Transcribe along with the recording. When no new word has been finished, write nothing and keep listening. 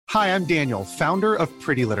Hi, I'm Daniel, founder of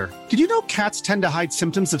Pretty Litter. Did you know cats tend to hide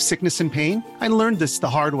symptoms of sickness and pain? I learned this the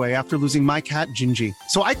hard way after losing my cat, Gingy.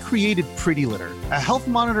 So I created Pretty Litter, a health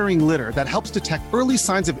monitoring litter that helps detect early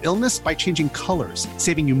signs of illness by changing colors,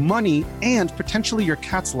 saving you money and potentially your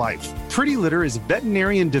cat's life. Pretty Litter is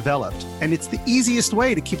veterinarian developed, and it's the easiest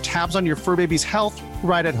way to keep tabs on your fur baby's health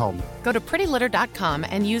right at home. Go to prettylitter.com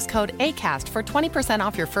and use code ACAST for 20%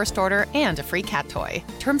 off your first order and a free cat toy.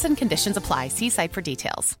 Terms and conditions apply. See site for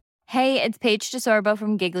details. Hey, it's Paige DeSorbo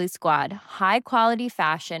from Giggly Squad. High quality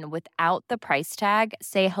fashion without the price tag.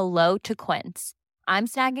 Say hello to Quince. I'm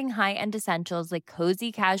snagging high-end essentials like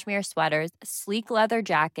cozy cashmere sweaters, sleek leather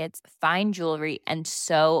jackets, fine jewelry, and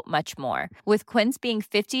so much more. With Quince being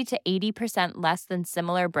 50 to 80% less than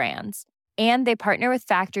similar brands. And they partner with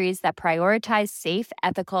factories that prioritize safe,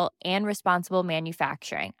 ethical, and responsible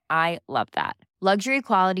manufacturing. I love that. Luxury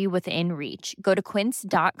quality within reach. Go to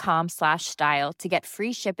quince.com/style to get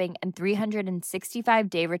free shipping and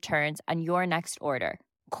 365-day returns on your next order.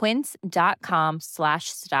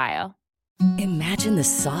 Quince.com/style. Imagine the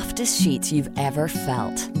softest sheets you've ever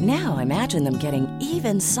felt. Now imagine them getting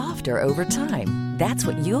even softer over time. That's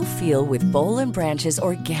what you'll feel with Boll & Branch's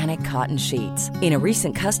organic cotton sheets. In a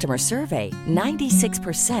recent customer survey,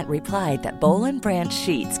 96% replied that Boll & Branch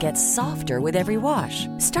sheets get softer with every wash.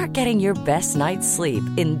 Start getting your best night's sleep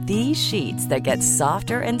in these sheets that get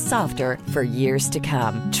softer and softer for years to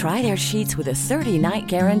come. Try their sheets with a 30-night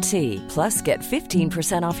guarantee. Plus, get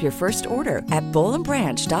 15% off your first order at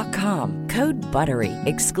bollandbranch.com. Code BUTTERY.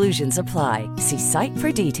 Exclusions apply. See site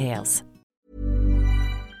for details.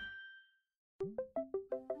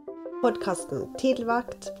 Podcasten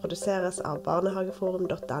Tidligvakt produseres av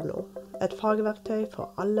barnehageforum.no, et fagverktøy for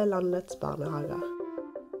alle landets barnehager.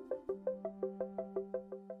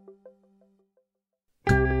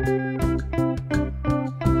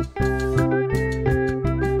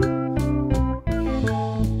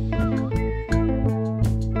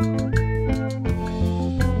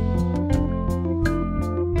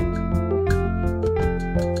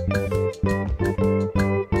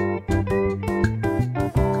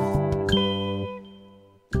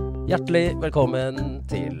 Hjertelig velkommen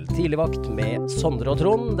til Tidligvakt med Sondre og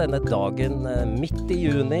Trond. Denne dagen midt i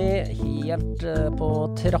juni, helt på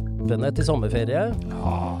trappene til sommerferie.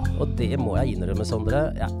 Ja. Og det må jeg innrømme,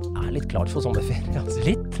 Sondre. Jeg er litt klar for sommerferie. Altså.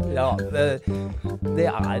 Litt? Ja, det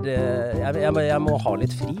er... Jeg må ha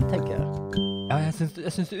litt fri, tenker jeg. Ja, jeg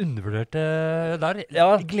synes du undervurderte der.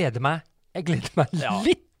 Ja. Jeg gleder meg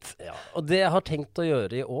litt. Ja, og det jeg har tenkt å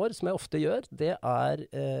gjøre i år, som jeg ofte gjør, det er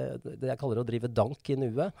det jeg kaller å drive dank i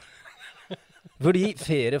nuet. Fordi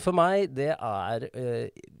ferie for meg, det er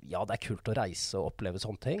det er kult å reise og oppleve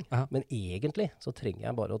sånne ting, men egentlig så trenger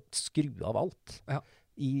jeg bare å skru av alt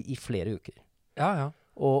i flere uker.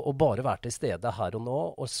 Og bare være til stede her og nå,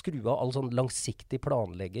 og skru av all sånn langsiktig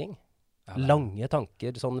planlegging, lange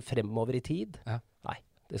tanker sånn fremover i tid. Nei,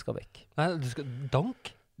 det skal vekk. Nei, du skal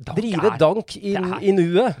dank? Drive dank i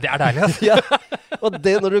nuet. Det er deilig, altså. Ja. Og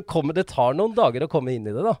det når du kommer, det tar noen dager å komme inn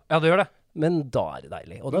i det da. Ja, det gjør det. Men da er det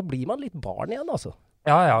deilig. Og da blir man litt barn igjen, altså.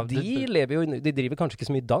 Ja. De lever jo, de driver kanskje ikke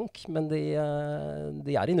så mye dank, men de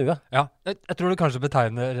er i nuet. Ja, jeg tror det kanskje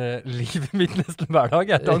betegner livet mitt nesten hver dag,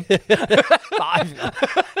 dank. Nei,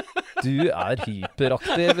 du er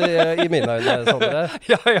hyperaktiv i mine øyne, Sondre.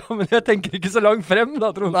 Ja, men jeg tenker ikke så langt frem da,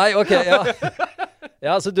 Trond. Nei, ok, ja.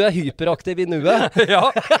 Ja, så du er hyperaktiv i nuet? Ja.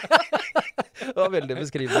 Det var veldig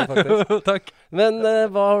beskrivende, faktisk. Takk. Men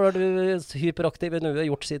hva har du hyperaktiv i nuet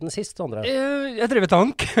gjort siden sist, Sondre? Jeg driver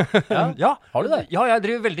dank. Ja, har du det? Ja, jeg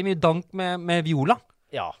driver veldig mye dank med viola.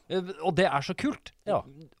 Ja. Og det er så kult. Ja.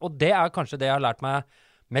 Og det er kanskje det jeg har lært meg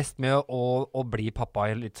mest med å bli pappa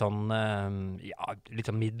i litt sånn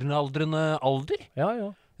middelaldrende alder.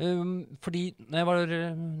 Ja. Fordi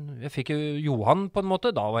jeg fikk jo Johan på en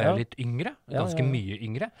måte, da var jeg litt yngre, ganske mye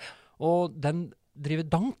yngre, og den driver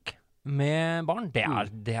dank med barn, det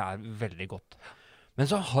er veldig godt. Men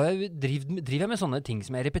så driver jeg med sånne ting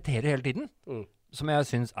som jeg repeterer hele tiden, som jeg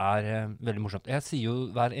synes er veldig morsomt. Jeg sier jo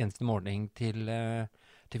hver eneste morgen til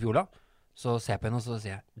Viola, så ser jeg på henne og så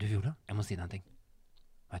sier jeg, du Viola, jeg må si deg en ting.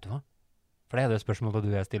 Vet du hva? For det er det spørsmålet du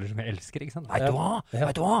og jeg stiller som jeg elsker, ikke sant? Vet du hva?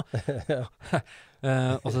 Vet du hva?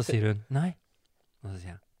 Og så sier hun, nei. Og så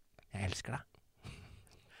sier jeg elsker deg.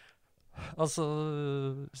 Og så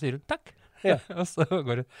sier hun, takk. Og så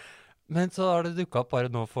går hun. Men så har det dukket opp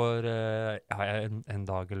bare nå for en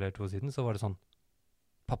dag eller to siden, så var det sånn,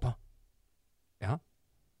 pappa. Ja?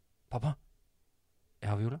 Pappa?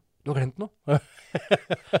 Ja, Viola? Du har glemt noe.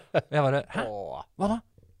 Jeg bare, hæ? Hva da?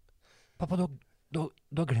 Pappa, du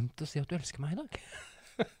har glemt å si at du elsker meg i dag.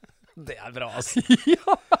 Det er bra, altså.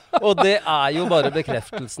 Ja. Og det jo bare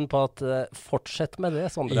bekreftelsen på at fortsett med det,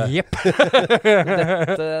 Sondre. Jepp.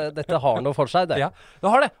 Dette har noe for seg, det. Ja, det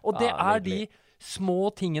har det. Og det nydelig. de små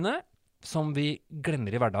tingene som vi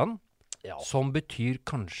glemmer i hverdagen, som betyr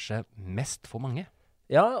kanskje mest for mange.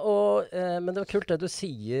 Ja, men det var kult det du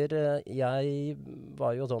sier. Jeg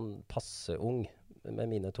var jo sånn passe ung med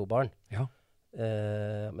mine 2 barn. Ja.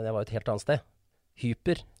 Men jeg var jo et helt annet sted.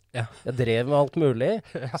 Hyper. Ja. Jeg drev med alt mulig.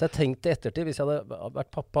 Så jeg tenkte ettertid, hvis jeg hadde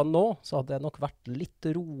vært pappa nå, så hadde jeg nok vært litt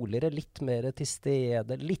roligere, litt mer til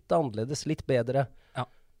stede, litt annerledes, litt bedre. Ja.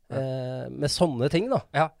 Med sånne ting, da.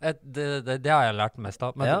 Ja, det har jeg lært mest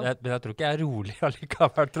av. Men jeg tror ikke jeg er rolig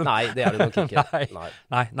allikevel. Nei, det er det nok ikke.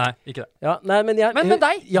 Nei, ikke det. Ja, nei, men med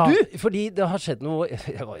deg, du! Fordi det har skjedd noe.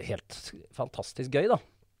 Det var helt fantastisk gøy, da.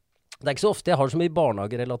 Det er ikke så ofte jeg har så mye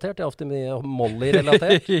barnehagerelatert. Jeg har ofte mye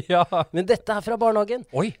Molly-relatert. Ja. Men dette fra barnehagen.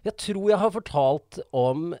 Oi. Jeg tror jeg har fortalt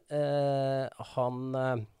om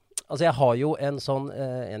altså jeg har jo en sånn,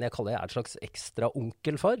 en jeg kaller et slags ekstra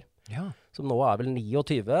onkel for. Ja. Som nå vel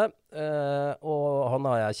 29. Og han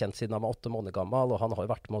har jeg kjent siden han var 8 måneder gammel. Og han har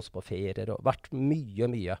jo vært med oss på ferier og vært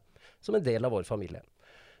mye. Som en del av vår familie.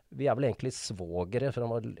 Vi vel egentlig svogere, for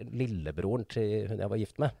han var lillebroren til hun jeg var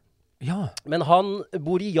gift med. Ja. Men han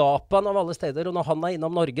bor i Japan av alle steder, og når han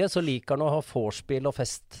innom Norge, så liker han å ha vorspiel og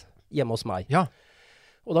fest hjemme hos meg. Ja.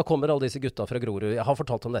 Og da kommer alle disse gutta fra Grorud. Jeg har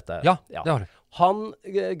fortalt om dette. Ja, det har du. Han,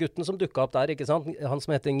 gutten som dukket opp der, ikke sant? Han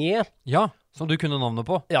som heter Nge. Ja, som du kunne navnet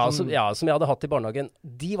på. Ja, som jeg hadde hatt i barnehagen.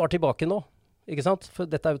 De var tilbake nå, ikke sant? For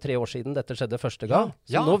dette jo 3 år siden dette skjedde første gang.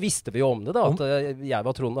 Så nå visste vi jo om det da, at jeg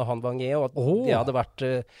var Trond og han var Nge, og at jeg hadde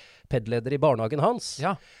vært pedleder i barnehagen hans.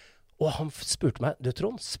 Ja. Og han spurte meg, du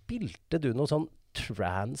Trond, spilte du noe sånn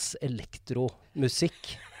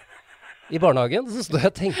trans-elektromusikk i barnehagen? Så står jeg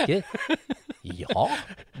og tenker, ja,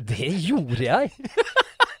 det gjorde jeg.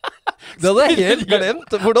 Det hadde jeg helt glemt.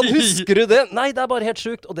 Hvordan husker du det? Nei, det bare helt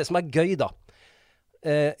sjukt. Og det som gøy da,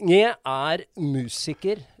 Nge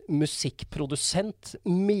musiker, musikkprodusent,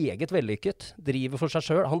 meget vellykket, driver for seg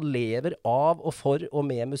selv. Han lever av og for og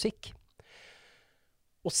med musikk.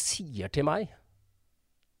 Og sier til meg,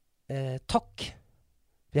 takk.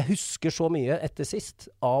 Jeg husker så mye etter sist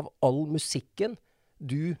av all musikken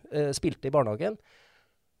du spilte i barnehagen.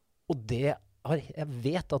 Og jeg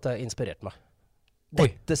vet at det har inspirert meg.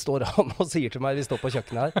 Dette står han og sier til meg. Vi står på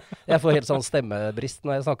kjøkkenet her. Jeg får helt sånn stemmebrist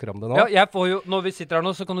når jeg snakker om det nå. Ja, jeg får jo, når vi sitter her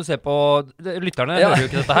nå, så kan du se på lytterne, hører jo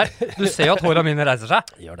ikke dette her. Du ser jo at hårene mine reiser seg.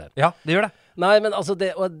 Gjør det. Ja, det gjør det. Nei, men altså,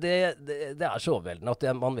 det så overveldende at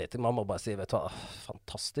man vet ikke, man må bare si, vet du hva,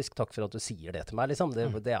 fantastisk, takk for at du sier det til meg, liksom. Det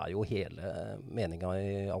jo hele meningen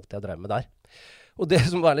i alt jeg drev med der. Og det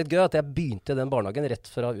som var litt gøy, at jeg begynte i den barnehagen rett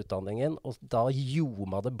fra utdanningen, og da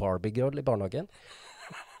ljoma det Barbie Girl i barnehagen.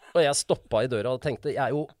 Og jeg stoppet i døra og tenkte,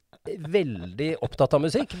 jeg jo veldig opptatt av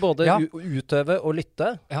musikk, både utøve og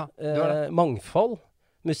lytte, mangfold,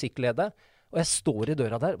 musikklede. Og jeg står i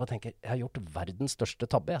døra der og tenker, jeg har gjort verdens største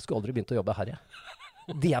tabbe. Jeg skulle aldri begynt å jobbe her,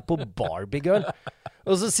 De på Barbie Girl.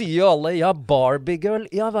 Og så sier jo alle, ja, Barbie Girl.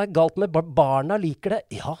 Ja, hva galt med barna liker det?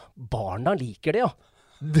 Ja, barna liker det, ja.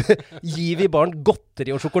 Gir vi barn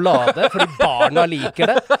godteri og sjokolade fordi barna liker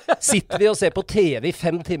det? Sitter vi og ser på TV i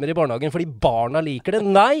 5 timer i barnehagen fordi barna liker det?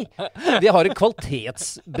 Nei! Vi har en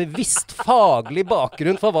kvalitetsbevisst faglig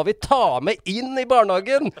bakgrunn for hva vi tar med inn i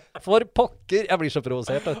barnehagen. For pokker! Jeg blir så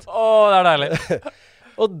provosert, vet du. Det deilig.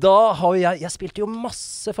 Og da har jeg spilte jo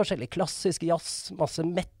masse forskjellig klassisk jazz, masse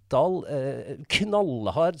metal,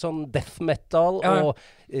 knallhard sånn death metal, og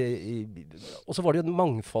så var det jo en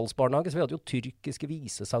mangfoldsbarnehage, så vi hadde jo tyrkiske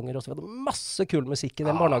visesanger, og så var det masse kul musikk i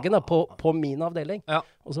den barnehagen da, på min avdeling. Ja.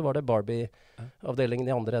 Og så var det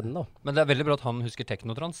Barbie-avdelingen i andre enden da. Men det veldig bra at han husker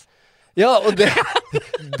teknotrans. Ja, og det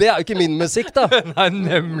jo ikke min musikk da. Nei,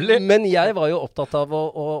 nemlig. Men jeg var jo opptatt av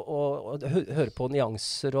å høre på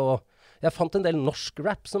nyanser og jeg fant en del norsk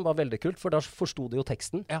rap som var veldig kult, for da forstod de jo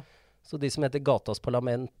teksten. Ja. Så de som heter Gatas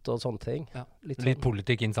Parlament og sånne ting. Ja. Litt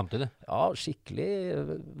politikk inn samtidig. Ja, skikkelig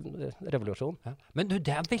revolusjon. Ja. Men du,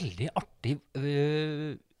 det veldig artig,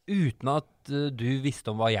 uten at du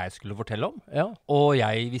visste om hva jeg skulle fortelle om, og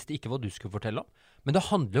jeg visste ikke hva du skulle fortelle om. Men det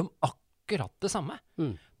handler om akkurat det samme.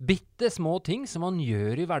 Bitte små ting som man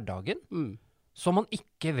gjør i hverdagen, som man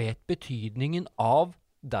ikke vet betydningen av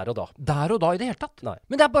der og da i det hele tatt. Nei.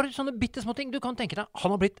 Men det bare sånne bitte små ting. Du kan tenke deg,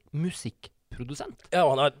 han har blitt musikkprodusent. Ja,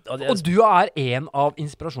 og du en av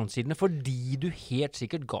inspirasjonskildene fordi du helt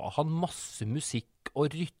sikkert ga han masse musikk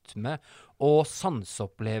og rytme og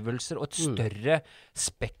sanseopplevelser og et større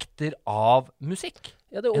spekter av musikk.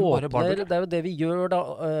 Ja, det åpner, det jo det vi gjør da,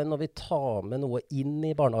 når vi tar med noe inn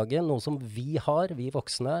i barnehagen, noe som vi har, vi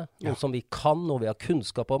voksne, noe som vi kan, noe vi har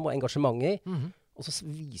kunnskap om og engasjement i. Og så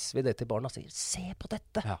viser vi det til barna og sier, se på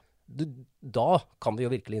dette. Ja. Da kan vi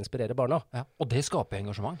jo virkelig inspirere barna. Ja. Og det skaper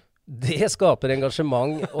engasjement. Det skaper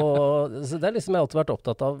engasjement, og så det er liksom jeg alltid vært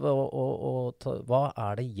opptatt av, hva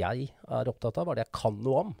er det jeg er opptatt av, hva er det jeg kan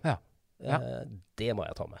noe om? Ja. Ja. Det må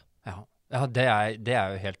jeg ta med. Ja, det er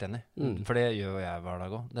jeg jo helt enig i. For det gjør jo jeg hver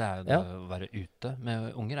dag også. Det er jo å være ute med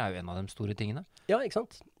unger er jo en av de store tingene. Ja, ikke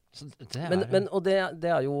sant? Så det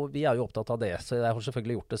det er jo, vi er jo opptatt av det, så jeg har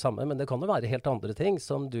selvfølgelig gjort det samme, men det kan jo være helt andre ting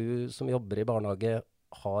som du som jobber i barnehage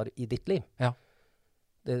har i ditt liv. Ja.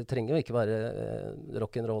 Det trenger jo ikke være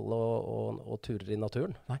rock'n'roll og turer i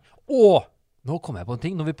naturen. Nei. Åh! Nå kommer jeg på en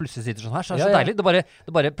ting. Når vi plutselig sitter sånn her, så er det så deilig.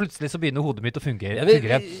 Det bare plutselig så begynner hodet mitt å fungere.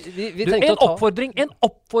 En oppfordring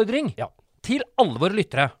til alle våre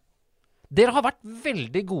lyttere. Dere har vært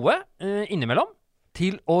veldig gode innimellom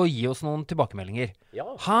til å gi oss noen tilbakemeldinger.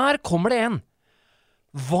 Ja. Her kommer det en.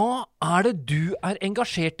 Hva er det du er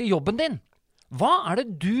engasjert i jobben din? Hva er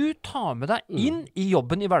det du tar med deg inn i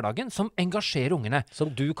jobben i hverdagen som engasjerer ungene?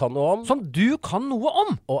 Som du kan noe om. Som du kan noe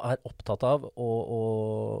om. Og er opptatt av,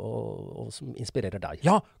 og som inspirerer deg.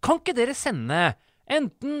 Ja, kan ikke dere sende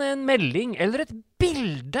enten en melding eller et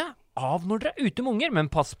bilde av når dere er ute med unger, men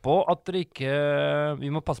pass på at dere ikke, vi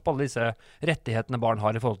må passe på alle disse rettighetene barn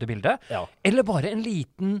har i forhold til bildet. Ja. Eller bare en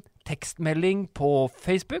liten tekstmelding på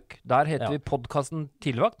Facebook. Der heter vi podcasten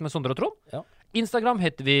Tidligvakt med Sondre og Trond. Ja. Instagram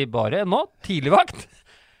heter vi bare nå, Tidligvakt.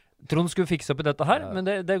 Trond skulle fikse opp i dette her, men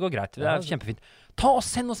det går greit. Det er kjempefint.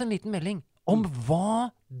 Send oss en liten melding om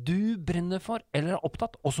hva du brenner for, eller er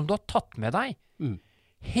opptatt, og som du har tatt med deg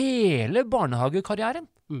hele barnehagekarrieren.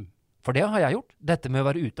 For det har jeg gjort. Dette med å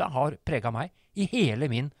være ute har preget meg i hele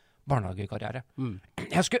min barnehagekarriere.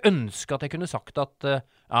 Jeg skulle ønske at jeg kunne sagt at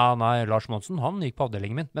Lars Monsen, han gikk på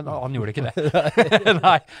avdelingen min, men han gjorde ikke det.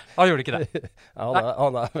 Nei, han gjorde ikke det.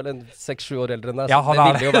 Han er vel en 6-7 år eldre enn deg, så det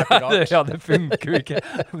ville jo vært rart. Ja, det funker jo ikke.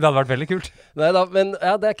 Det hadde vært veldig kult. Neida, men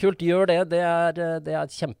det er kult. Gjør det. Det er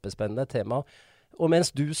et kjempespennende tema. Og mens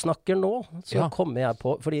du snakker nå, så kommer jeg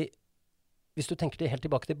på, fordi hvis du tenker helt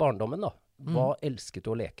tilbake til barndommen da, hva elsket du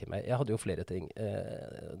å leke med? Jeg hadde jo flere ting.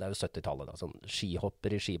 Det er jo 70-tallet da, sånn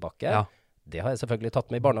skihopper i skibakke. Ja. Det har jeg selvfølgelig tatt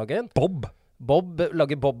med i barnehagen. Bob,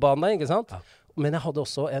 lager bobbane, ikke sant? Ja. Men jeg hadde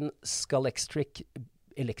også en Scalextric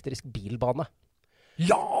elektrisk bilbane.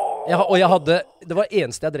 Ja! Og det var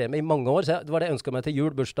eneste jeg drev med i mange år, så det var det jeg ønsket meg til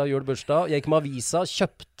julebursdag. Jeg gikk med avisa,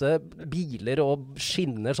 kjøpte biler og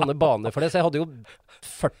skinner, sånne baner for det, så jeg hadde jo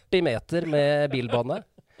 40 meter med bilbane.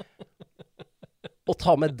 Å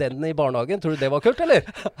ta med den i barnehagen, tror du det var kult, eller?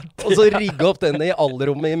 Og så rigge opp den i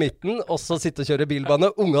allrommet i midten, og så sitte og kjøre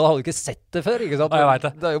bilbane. Ungene hadde jo ikke sett det før, ikke sant? Ja, jeg vet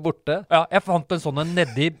det. Det er jo borte. Ja, jeg fant en sånn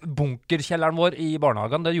nedi bunkerkjelleren vår i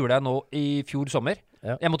barnehagen. Det gjorde jeg nå i fjor sommer.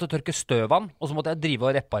 Ja. Jeg måtte tørke støvann, og så måtte jeg drive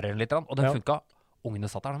og reparere litt, og den funket.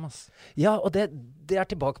 Ungene satt der, ass. Ja, og det er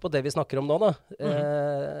tilbake på det vi snakker om nå, da.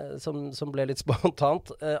 Som ble litt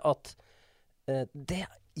spontant.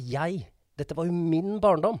 Dette var jo min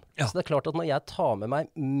barndom. Ja. Så det er klart at når jeg tar med meg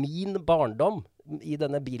min barndom i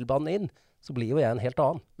denne bilbanen inn, så blir jo jeg en helt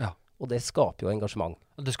annen. Ja. Og det skaper jo engasjement.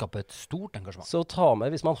 Og det skaper et stort engasjement. Så ta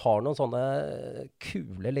med, hvis man har noen sånne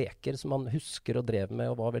kule leker som man husker og drev med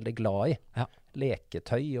og var veldig glad i. Ja.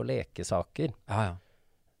 Leketøy og lekesaker. Ja, ja.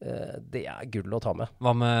 Det er gull å ta med.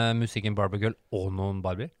 Hva med musikken Barbie Girl og noen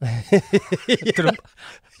Barbie?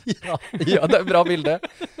 ja, det er et bra bilde.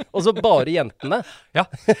 Og så bare jentene. Ja.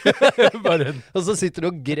 Og så sitter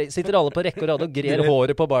alle på rekke og rad og grer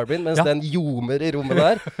håret på Barbien, mens den ljomer i rommet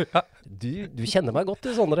der. Ja. Du kjenner meg godt, du,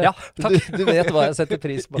 Sondre. Ja, takk. Du vet hva jeg setter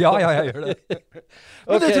pris på. Ja, jeg gjør det.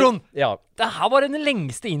 Men du, Trond, det her var den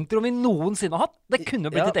lengste introen vi noensinne har hatt. Det kunne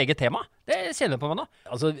blitt et eget tema. Det kjenner jeg på meg nå.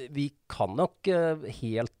 Altså, vi kan nok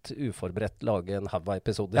helt uforberedt lage en haug av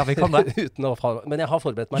episoder. Ja, vi kan det. Men jeg har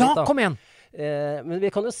forberedt meg litt, da. Ja, kom igjen! Men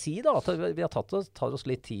vi kan jo si da at vi har tatt oss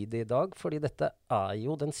litt tid i dag, fordi dette er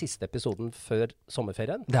jo den siste episoden før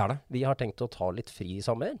sommerferien. Det er det. Vi har tenkt å ta litt fri i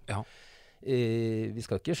sommer. Ja. Vi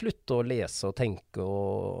skal ikke slutte å lese og tenke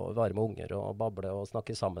og være med unger og bable og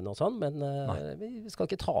snakke sammen og sånn, men vi skal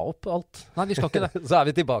ikke ta opp alt. Nei, vi skal ikke det. Så er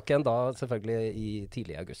vi tilbake igjen da, selvfølgelig i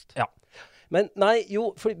tidlig august. Ja. Men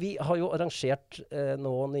for vi har jo arrangert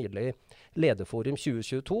nå nylig Lederforum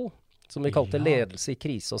 2022, som vi kalte Ledelse i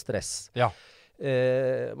krise og stress. Ja.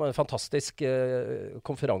 Det var en fantastisk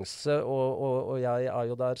konferanse, og jeg er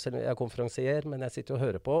jo der, selv om jeg er konferansier, men jeg sitter og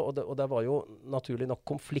hører på, og det var jo naturlig nok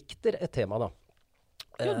konflikter et tema da.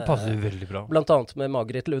 Ja, det passer veldig bra. Blant annet med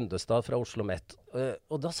Margret Lundestad fra Oslo Met.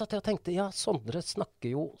 Og da satt jeg og tenkte, Sondre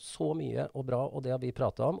snakker jo så mye og bra, og det har vi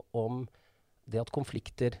pratet om det at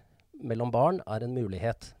konflikter mellom barn er en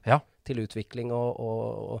mulighet til utvikling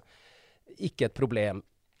og ikke et problem.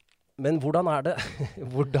 Men hvordan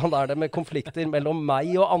er det med konflikter mellom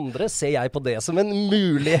meg og andre? Ser jeg på det som en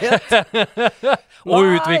mulighet?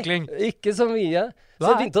 Og utvikling. Ikke så mye. Så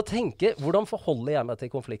jeg begynte å tenke, hvordan forholder jeg meg til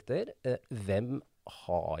konflikter? Hvem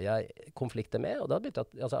har jeg konflikter med? Og da begynte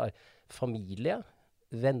jeg familie,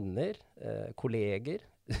 venner, kolleger.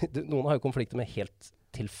 Noen har jo konflikter med helt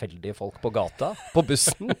tilfeldige folk på gata, på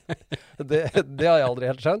bussen. Det har jeg aldri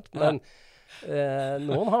helt skjønt, men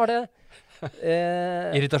noen har det.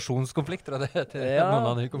 Irritasjonskonflikter, er det noen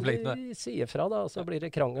av de konfliktene? Ja, de sier fra da, og så blir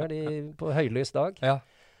det krangel på høylys dag. Ja.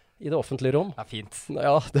 I det offentlige rom. Det er fint.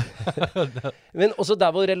 Ja. Men også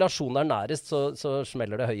der hvor relasjonen er nærest, så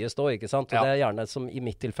smeller det høyest også, ikke sant? Og det er gjerne, som i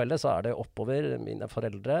mitt tilfelle, så er det oppover mine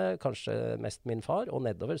foreldre, kanskje mest min far, og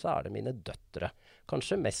nedover så er det mine døtre.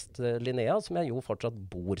 Kanskje mest Linnea, som jeg jo fortsatt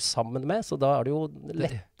bor sammen med, så da er det jo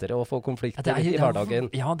lettere å få konflikter i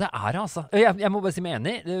hverdagen. Ja, det er det altså. Jeg må bare si meg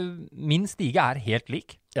enig. Min stige er helt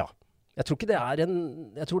lik. Ja. Jeg tror ikke det er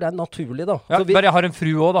jeg tror det er naturlig, da. Ja, bare jeg har en fru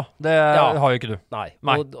også, da. Det har jo ikke du. Nei.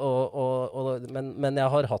 Men jeg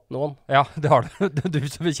har hatt noen. Ja, det har du. Du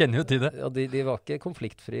kjenner jo til det. Og de var ikke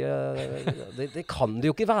konfliktfrie. Det kan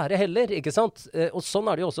det jo ikke være heller, ikke sant? Og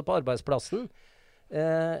sånn er det jo også på arbeidsplassen.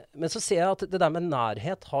 Men så ser jeg at det der med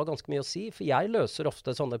nærhet har ganske mye å si, for jeg løser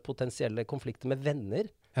ofte sånne potensielle konflikter med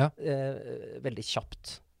venner veldig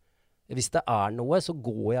kjapt. Hvis det er noe, så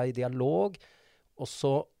går jeg i dialog, og så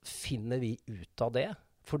finner vi ut av det.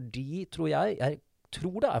 Fordi, tror jeg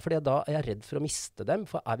tror det er fordi da er jeg redd for å miste dem,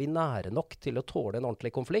 for er vi nære nok til å tåle en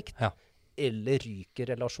ordentlig konflikt? Ja. Eller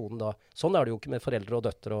ryker relasjonen da? Sånn er det jo ikke med foreldre og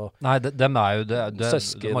døtre og Nei, dem er jo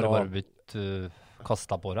søsken. De har jo bare blitt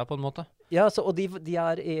kastet på deg på en måte. Ja, og de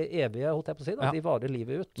er evige, holdt jeg på å si da. Ja. De varer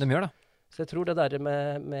livet ut. De gjør det. Så jeg tror det der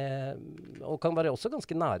med og kan være også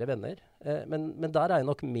ganske nære venner. Men der er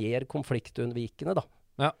jeg nok mer konfliktunnvikende da.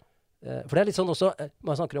 Ja. For det er litt sånn også,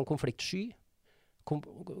 man snakker om konfliktsky,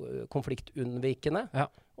 konfliktunnvikende,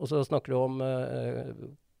 og så snakker du om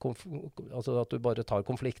altså at du bare tar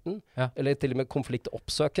konflikten, eller til og med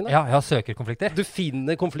konfliktoppsøkende. Ja, jeg søker konflikter. Du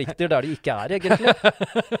finner konflikter der de ikke er, egentlig.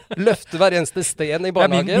 Løfte hver eneste sten i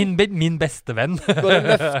barnehagen. Min beste venn. Bare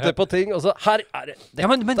løfte på ting, og så her er det. Ja,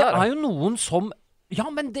 men det er jo noen som, ja,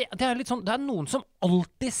 men det er litt sånn, det er noen som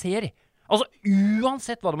alltid ser, altså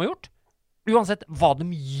uansett hva de har gjort, uansett hva de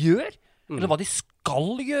gjør, eller hva de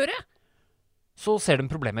skal gjøre, så ser de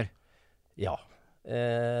problemer. Ja,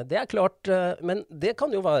 det er klart, men det kan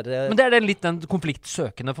jo være... Men det er litt den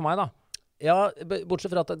konfliktsøkende for meg, da. Ja, bortsett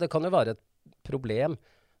fra at det kan jo være et problem.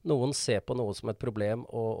 Noen ser på noe som et problem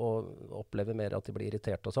og opplever mer at de blir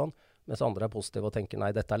irritert og sånn, mens andre er positive og tenker, nei,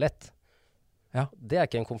 dette er lett. Ja. Det er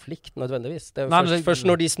ikke en konflikt nødvendigvis. Det er jo først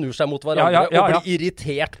når de snur seg mot hverandre og blir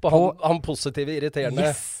irritert på han positive, irriterende.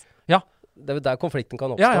 Yes. Ja. Det er der konflikten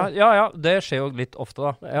kan oppstå. Ja, det skjer jo litt ofte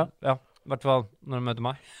da. Ja. I hvert fall når du møter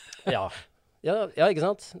meg. Ja, ikke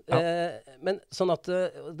sant? Men sånn at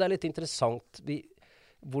det er litt interessant.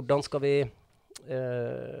 Hvordan skal vi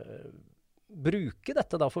bruke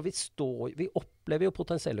dette da? For vi opplever jo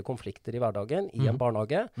potensielle konflikter i hverdagen i en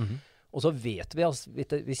barnehage. Og så vet vi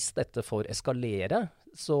at hvis dette får eskalere,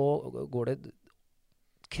 så går det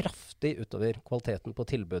kraftig utover kvaliteten på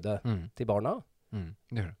tilbudet til barna.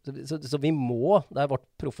 Så vi må, det er vårt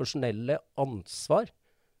profesjonelle ansvar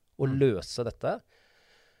å løse dette.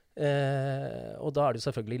 Og da er det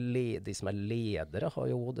selvfølgelig de som er ledere har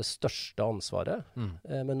jo det største ansvaret.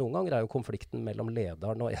 Men noen ganger er jo konflikten mellom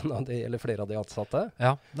lederen og en av de, eller flere av de ansatte.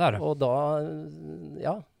 Ja, det er det. Og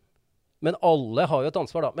da, men alle har jo et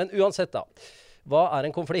ansvar da. Men uansett da, hva er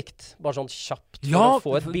en konflikt? Bare sånn kjapt for å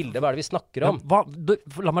få et bilde. Hva er det vi snakker om?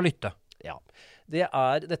 La meg lytte. Ja.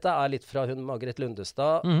 Dette er litt fra hun Margret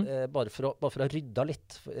Lundestad, bare for å rydde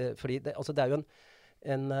litt. Fordi det er jo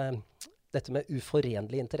dette med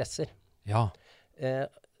uforenlige interesser. Ja.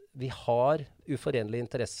 Vi har uforenlige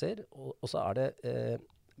interesser, og så er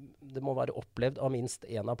det må være opplevd av minst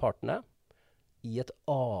en av partene i et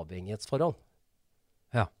avhengighetsforhold.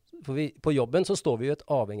 Ja. For på jobben så står vi i et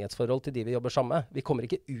avhengighetsforhold til de vi jobber sammen med. Vi kommer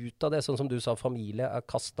ikke ut av det, sånn som du sa, familie er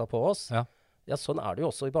kastet på oss. Ja. Ja, sånn er det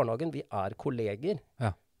jo også i barnehagen. Vi er kolleger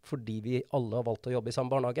fordi vi alle har valgt å jobbe i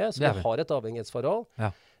samme barnehage, så vi har et avhengighetsforhold.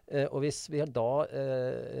 Ja. Og hvis vi da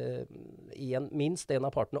minst en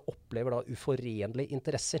av partene opplever da uforenlige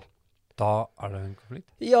interesser. Da er det en konflikt?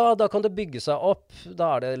 Ja, da kan det bygge seg opp.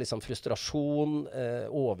 Da er det liksom frustrasjon,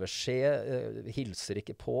 overse, hilser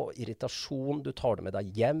ikke på, irritasjon, du tar det med deg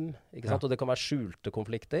hjem, ikke sant? Og det kan være skjulte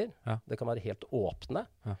konflikter, det kan være helt åpne,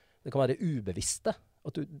 det kan være ubevisste.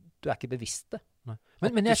 At du er ikke bevisst det.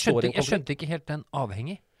 Men jeg skjønte ikke helt den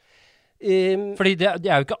avhengig. Fordi det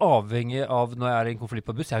er jo ikke avhengig av, når jeg er i en konflikt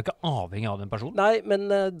på buss, jeg er jo ikke avhengig av den personen. Nei, men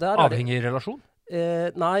der avhengig i relasjon?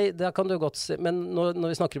 Nei, det kan du godt si. Men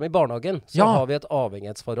når vi snakker om i barnehagen, så har vi et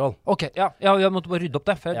avhengighetsforhold. Ok, jeg måtte bare rydde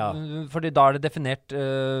opp det. Fordi da er det definert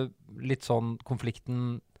litt sånn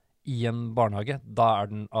konflikten i en barnehage. Da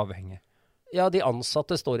er den avhengig. Ja, de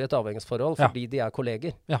ansatte står i et avhengighetsforhold fordi de er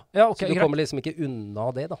kolleger. Så du kommer liksom ikke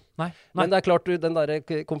unna det, da. Nei. Men det er klart, den der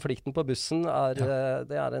konflikten på bussen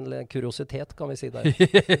det er en kuriositet, kan vi si der.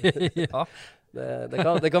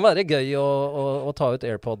 Det kan være gøy å ta ut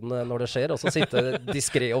AirPodene når det skjer, og så sitte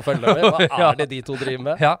diskret og følge med. Hva er det de to driver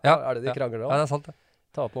med? Hva er det de krangler om? Ja, det er sant det.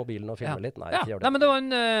 Ta opp mobilen og filme litt. Nei, ikke gjør det. Nei, men det var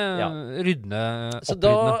en ryddende, oppryddende. Så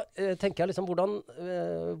da tenker jeg liksom,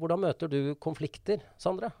 hvordan møter du konflikter,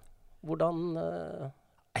 Sandra? Hvordan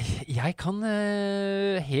Jeg kan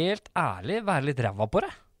helt ærlig være litt ræva på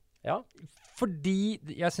det. Ja. Fordi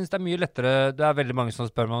jeg synes det er mye lettere. Det er veldig mange som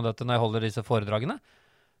spør meg om dette når jeg holder disse foredragene.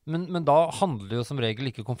 Men da handler jo som regel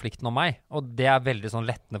ikke konflikten om meg. Og det er veldig sånn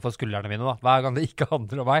lettende for skuldrene mine da. Hver gang det ikke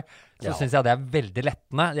handler om meg, så synes jeg det er veldig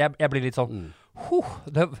lettende. Jeg blir litt sånn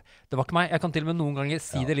det var ikke meg. Jeg kan til og med noen ganger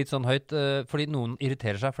si det litt sånn høyt, fordi noen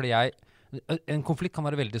irriterer seg. Fordi en konflikt kan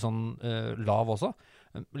være veldig sånn lav også.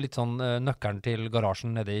 Litt sånn nøkkelen til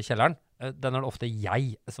garasjen nede i kjelleren. Den er det ofte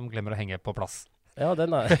jeg som glemmer å henge på plass. Ja,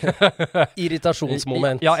 den er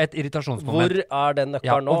irritasjonsmoment. Ja, et irritasjonsmoment. Hvor er den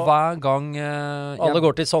nøkkelen nå? Og hver gang alle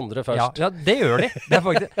går til Sondre først. Ja, det gjør de. Det er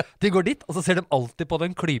faktisk, de går dit, og så ser de alltid på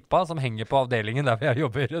den klypa som henger på avdelingen der jeg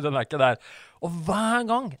jobber. Den er ikke der. Og hver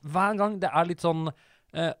gang det er litt sånn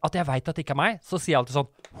at jeg vet at det ikke er meg, så sier jeg alltid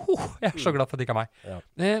sånn jeg er så glad for at det ikke er meg. Ja.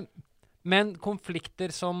 Men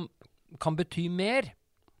konflikter som kan bety mer,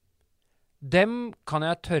 dem kan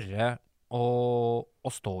jeg tørre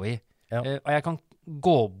å stå i. Ja. Og jeg kan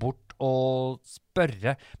gå bort og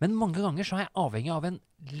spørre. Men mange ganger så er jeg avhengig av en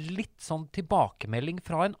litt sånn tilbakemelding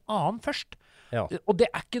fra en annen først. Ja. Og det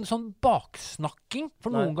er ikke en sånn baksnakking.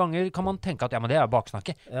 For noen ganger kan man tenke at men det er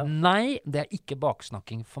baksnakking. Ja. Nei, det er ikke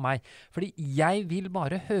baksnakking for meg. Fordi jeg vil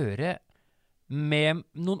bare høre med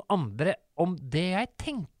noen andre om det jeg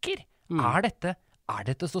tenker. Er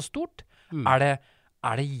dette så stort? Er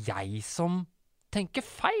det jeg som tenker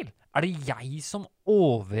feil? Er det jeg som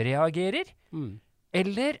overreagerer?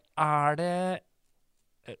 Eller er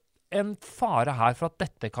det en fare her for at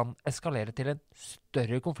dette kan eskalere til en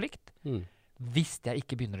større konflikt hvis jeg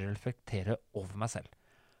ikke begynner å reflektere over meg selv?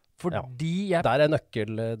 Fordi der er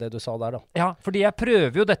nøkkel det du sa der da. Ja, fordi jeg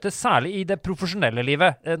prøver jo dette særlig i det profesjonelle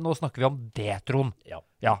livet. Nå snakker vi om det, Trond.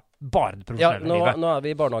 Ja, bare det profesjonelle livet. Nå er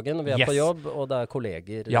vi i barnehagen, vi er på jobb, og det er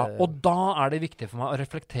kolleger. Ja, og da er det viktig for meg å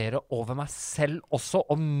reflektere over meg selv også,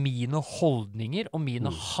 om mine holdninger, om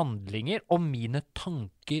mine handlinger, og mine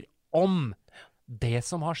tanker om det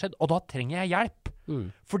som har skjedd. Og da trenger jeg hjelp.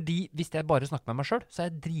 Fordi hvis jeg bare snakker med meg selv, så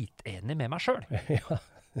er jeg dritenig med meg selv.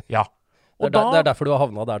 Ja. Det er derfor du har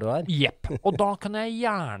havnet der du er. Jepp. Og da kan jeg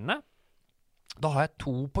gjerne, da har jeg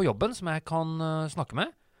 2 på jobben som jeg kan snakke med,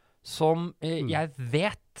 som jeg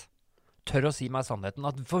vet tør å si meg sannheten,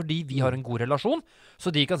 at fordi vi har en god relasjon, så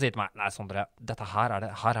de kan si til meg, nei Sondre, dette her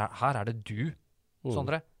er det du,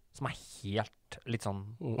 Sondre, som er helt litt sånn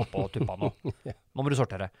oppå tuppa nå. Nå må du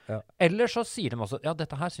sortere. Ja. Eller så sier de også, ja,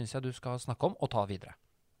 dette her synes jeg du skal snakke om, og ta videre.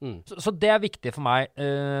 Så det er viktig for meg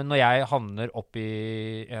når jeg havner opp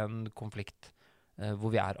i en konflikt hvor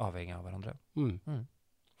vi er avhengige av hverandre.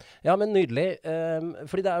 Ja, men nydelig.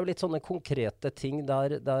 Fordi det er jo litt sånne konkrete ting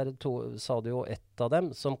der sa du jo et av dem,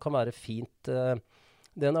 som kan være fint.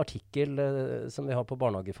 Det er en artikkel som vi har på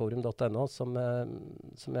barnehageforum.no, som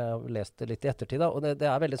jeg har lest litt i ettertid. Da, og det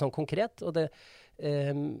er veldig sånn konkret. Og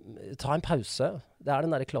ta en pause. Det er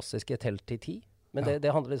den der klassiske tell til 10. Men det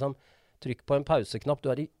handler liksom trykk på en pauseknapp.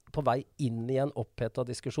 Du er på vei inn i en opphetet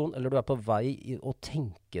diskusjon, eller du er på vei å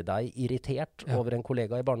tenke deg irritert over en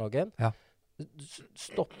kollega i barnehagen. Ja.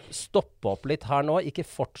 Stopp opp litt her nå. Ikke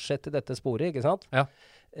fortsett i dette sporet, ikke sant? Ja.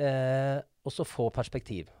 Og så få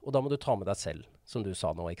perspektiv. Og da må du ta med deg selv, som du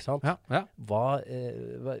sa nå, ikke sant? Ja. Ja.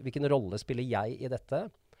 Hvilken rolle spiller jeg i dette?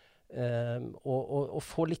 Og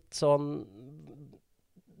få litt sånn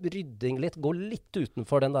rydding litt, gå litt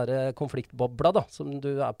utenfor den der konfliktbobla da, som du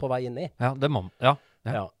er på vei inn i. Ja, det må man.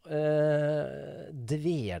 Ja.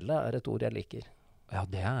 Dvele er et ord jeg liker. Ja,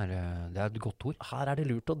 det er et godt ord. Her er det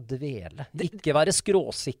lurt å dvele. Ikke være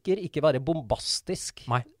skråsikker, ikke være bombastisk.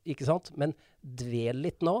 Nei. Ikke sant? Men dvel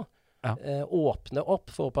litt nå. Ja. Åpne opp,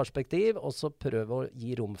 få perspektiv, og så prøve å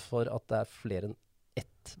gi rom for at det er flere enn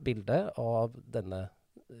ett bilde av denne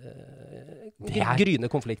gryende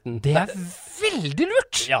konflikten. Det er veldig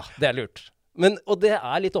lurt! Ja, det er lurt. Og det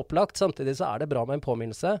er litt opplagt. Samtidig så er det bra med en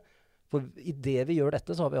påminnelse. For i det vi gjør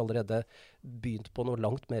dette, så har vi allerede begynt på noe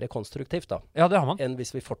langt mer konstruktivt da, Ja, det har man. enn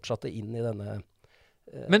hvis vi fortsatte inn i denne...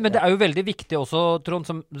 Men det er jo veldig viktig også, Trond,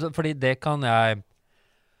 fordi det kan jeg...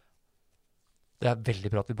 Det er veldig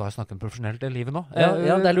bra at vi bare snakker om profesjonelt i livet nå.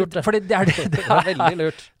 Ja, det er lurt. Fordi det er veldig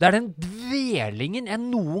lurt. Det er den dvelingen jeg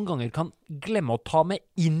noen ganger kan glemme å ta med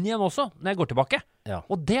inn igjen også, når jeg går tilbake. Ja.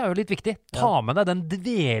 Og det er jo litt viktig. Ta med deg den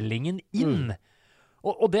dvelingen inn.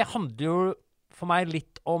 Og det handler jo for meg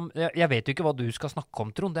litt om... Jeg vet jo ikke hva du skal snakke om,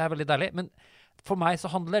 Trond. Det er veldig deilig. Men for meg så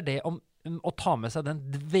handler det om å ta med seg den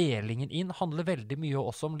dvelingen inn, handler veldig mye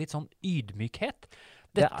også om litt sånn ydmykhet.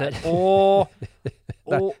 Dette, det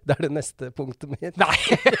er det neste punktet mitt. Nei!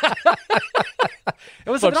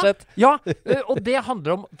 Ja, Fortsett. Ja, og det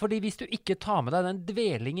handler om, fordi hvis du ikke tar med deg den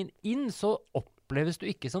dvelingen inn, så oppleves du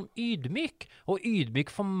ikke som ydmyk. Og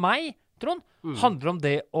ydmyk for meg, Trond, handler om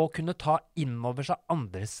det å kunne ta innover seg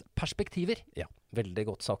andres perspektiver. Ja, veldig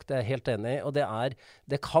godt sagt. Jeg er helt enig. Og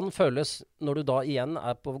det kan føles, når du da igjen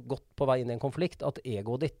er godt på vei inn i en konflikt, at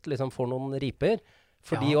egoet ditt liksom får noen riper.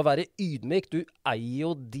 Fordi å være ydmyk, du eier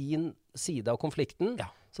jo din side av konflikten. Ja.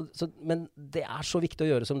 Men det er så viktig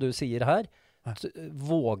å gjøre som du sier her.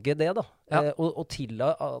 Våge det da. Ja. Og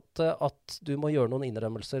tillate at du må gjøre noen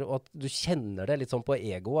innrømmelser, og at du kjenner det litt sånn på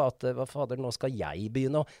egoet, at hva fader, nå skal jeg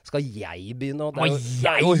begynne? Det er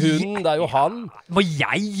jo hun, det er jo han. Må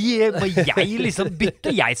jeg liksom bytte?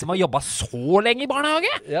 Jeg som har jobbet så lenge i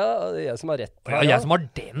barnehage? Ja, det er jeg som har rett. Ja, jeg som har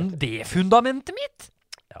det fundamentet mitt.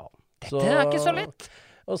 Ja. Dette er ikke så lett.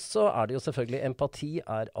 Og så er det jo selvfølgelig, empati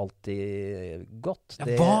er alltid godt. Ja,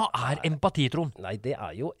 hva er empati, Trond? Nei, det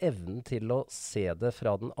er jo evnen til å se det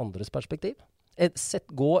fra den andres perspektiv.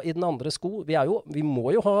 Gå i den andres sko. Vi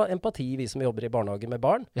må jo ha empati, vi som jobber i barnehage med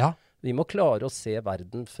barn. Ja. Vi må klare å se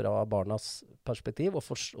verden fra barnas perspektiv.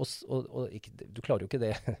 Du klarer jo ikke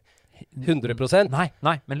det 100%.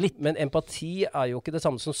 Nei, men litt. Men empati er jo ikke det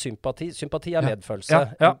samme som sympati. Sympati er medfølelse.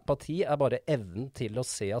 Ja. Empati er bare evnen til å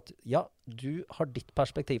se at ja, du har ditt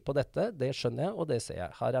perspektiv på dette, det skjønner jeg, og det ser jeg.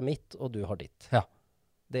 Her er mitt, og du har ditt. Ja.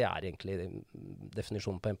 Det er egentlig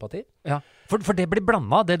definisjonen på empati. Ja, for det blir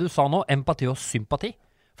blandet, det du sa nå, empati og sympati.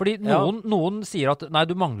 Fordi noen sier at nei,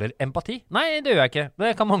 du mangler empati. Nei, det gjør jeg ikke. Men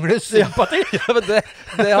jeg kan mangle sympati. Ja, men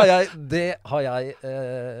det har jeg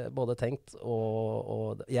både tenkt,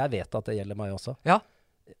 og jeg vet at det gjelder meg også. Ja.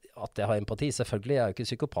 At jeg har empati. Selvfølgelig, jeg er jo ikke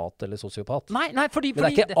psykopat eller sosiopat. Nei, men det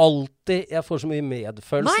er ikke alltid jeg får så mye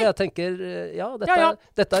medfølelse. Nei. Jeg tenker,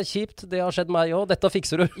 dette er kjipt, det har skjedd meg også. Dette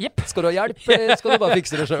fikser du. Yep. Skal du ha hjelp, eller skal du bare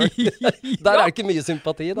fikse det selv? Der er ikke mye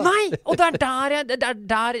sympati, da. Nei, og det er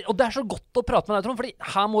og det er så godt å prate med deg, Trond, fordi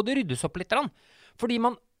her må det ryddes opp litt. Fordi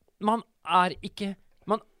man er ikke...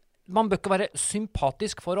 Man bør ikke være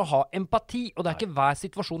sympatisk for å ha empati, og det er ikke hver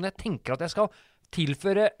situasjon jeg tenker at jeg skal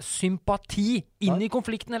tilføre sympati inn i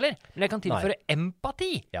konflikten heller, men jeg kan tilføre empati.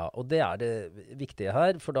 Ja, og det er det viktige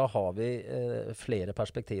her, for da har vi flere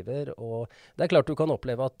perspektiver, og det er klart du kan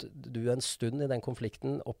oppleve at du en stund i den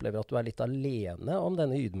konflikten opplever at du er litt alene om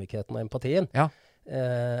denne ydmykheten og empatien. Ja.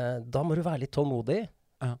 Da må du være litt tålmodig.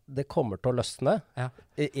 Ja. Det kommer til å løsne. Ja.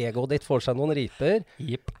 Egoet ditt får seg noen riper.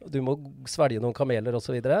 Yep. Du må svelge noen kameler og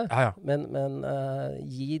så videre. Ja. Men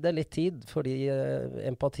gi det litt tid, fordi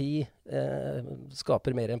empati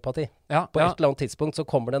skaper mer empati. Ja. På et eller annet tidspunkt så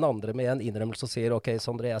kommer den andre med en innrømmelse og sier, ok,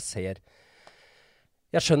 Sondre, jeg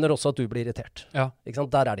skjønner også at du blir irritert. Ja. Ikke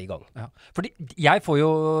sant? Der er det i gang. Ja. Fordi jeg får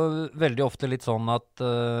jo veldig ofte litt sånn at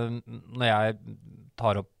når jeg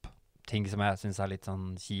tar opp ting som jeg synes er litt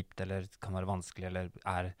sånn kjipt, eller kan være vanskelig, eller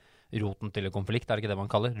er roten til en konflikt, er det ikke det man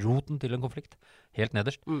kaller? Roten til en konflikt, helt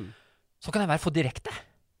nederst. Så kan jeg være for direkte.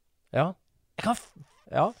 Ja. Jeg kan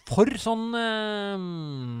for sånn...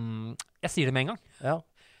 jeg sier det med en gang. Ja.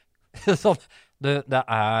 Sånn, det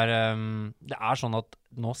er sånn at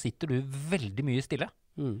nå sitter du veldig mye stille.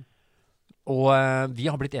 Og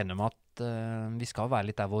vi har blitt enige om at vi skal være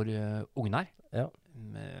litt der hvor ungen er. Ja.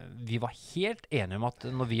 Vi var helt enige om at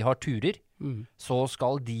når vi har turer, så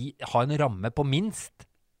skal de ha en ramme på minst.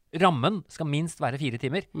 Rammen skal minst være 4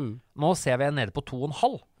 timer. Nå ser vi nede på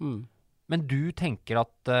 2,5. Men du tenker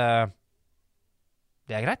at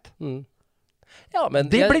det er greit? Ja, men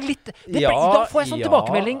det blir litt da får jeg sånn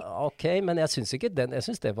tilbakemelding. Ok, men jeg synes ikke jeg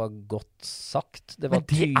synes det var godt sagt. Det var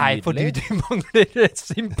tydelig. Men det er fordi du mangler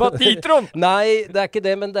sympati, Trond. Nei, det er ikke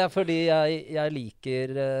det, men det er fordi jeg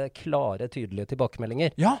liker klare, tydelige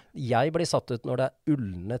tilbakemeldinger. Ja. Jeg blir satt ut når det er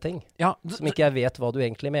ullende ting, som ikke jeg vet hva du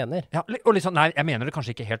egentlig mener. Ja, og liksom, nei, jeg mener det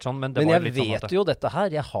kanskje ikke helt sånn, men det var litt sånn. Men jeg vet jo dette her.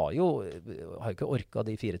 Jeg har jo ikke orket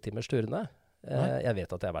de 4 timers turene. Jeg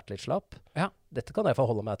vet at jeg har vært litt slapp. Ja. Dette kan jeg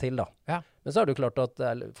forholde meg til, da. Ja. Men så er det jo klart at det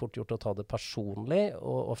er fort gjort å ta det personlig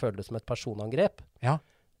og føle det som et personangrep. Ja.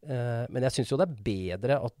 Men jeg synes jo det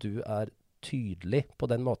bedre at du tydelig på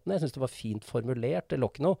den måten. Jeg synes det var fint formulert. Det lå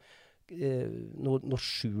ikke noe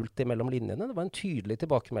skjult imellom linjene. Det var en tydelig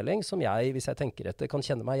tilbakemelding som jeg, hvis jeg tenker etter, kan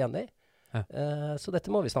kjenne meg igjen i. Så dette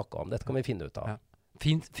må vi snakke om. Dette kan vi finne ut av.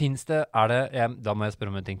 Finns det, da må jeg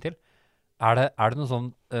spørre om en ting til. Er det noen sånn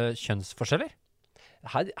kjønnsforskjeller?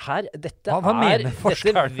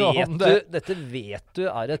 Dette vet du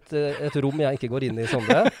et rom jeg ikke går inn i,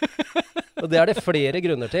 Sondre. Og det det flere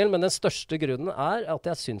grunner til, men den største grunnen at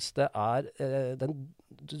jeg synes det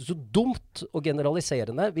så dumt og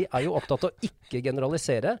generaliserende. Vi jo opptatt av å ikke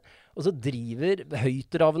generalisere, og så driver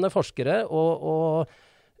høytravende forskere og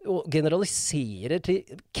generaliserer til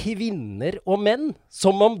kvinner og menn,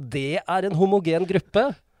 som om det en homogen gruppe.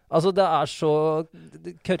 Altså, det så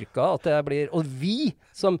kørka at det blir... Og vi,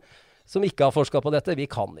 som ikke har forsket på dette,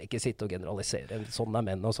 vi kan ikke sitte og generalisere. Sånn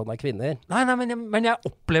menn og sånn kvinner. Nei, men jeg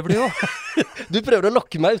opplever det jo. Du prøver å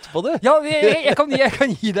lokke meg ut på det. Ja, jeg kan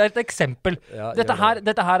gi deg et eksempel. Ja, dette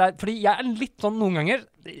her fordi jeg litt sånn noen ganger...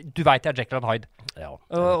 Du vet jeg Jekyll and Hyde. Ja,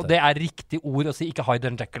 og det riktig ord å si, ikke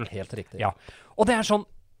Hyde and Jekyll. Helt riktig. Ja. Og det sånn...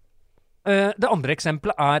 det andre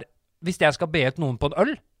eksempelet hvis jeg skal be ut noen på en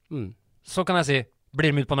øl, så kan jeg si...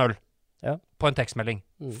 Blir med ut på en øl. Ja. På en tekstmelding.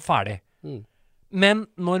 Ferdig. Men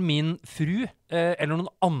når min fru, eller noen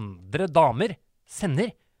andre damer,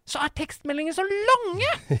 sender, så tekstmeldingen så lange!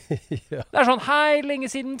 Ja. Det sånn, hei, lenge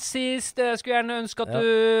siden sist, jeg skulle gjerne ønske at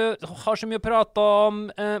du har så mye å prate om,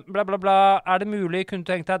 bla bla bla, det mulig, kunne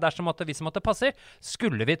du tenkt deg, dersom at hvis det passer,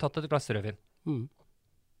 skulle vi tatt et glass rødvin.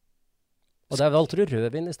 Og valgte du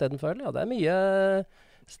rødvin i stedet for øl? Ja, det mye...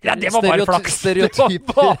 Ja, det var bare flaks.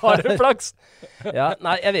 Stereotyper. Det var bare flaks. Ja,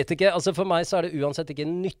 nei, jeg vet ikke. Altså, for meg så det uansett ikke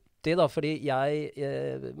nyttig, da, fordi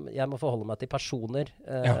jeg må forholde meg til personer,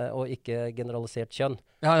 og ikke generalisert kjønn.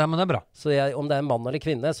 Ja, men det bra. Så om det mann eller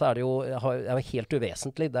kvinne, så det jo helt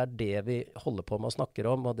uvesentlig. Det det vi holder på med og snakker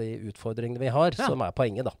om, og de utfordringene vi har, som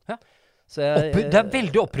poenget, da. Ja. Det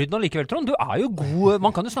veldig oppryddende likevel, Trond. Du jo god,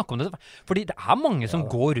 man kan jo snakke om det, fordi det mange som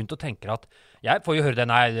går rundt og tenker at, jeg får jo høre det,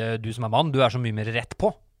 nei, du som mann, du så mye mer rett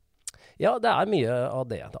på. Ja, det mye av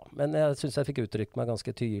det da, men jeg synes jeg fikk uttrykt meg ganske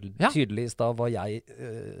tydelig i sted hva jeg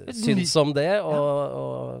synes om det,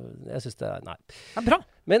 og jeg synes det nei. Ja, bra.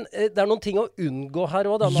 Men det noen ting å unngå her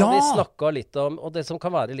også, da, når vi snakket litt om, og det som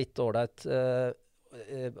kan være litt ordentlig,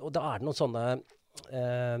 og da det noen sånne...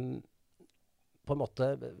 på en måte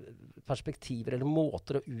perspektiver eller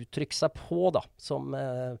måter å uttrykke seg på da, som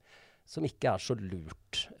ikke så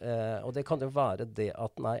lurt. Og det kan jo være det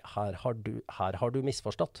at nei, her har du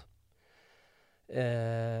misforstått.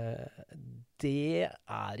 Det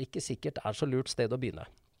ikke sikkert så lurt sted å begynne.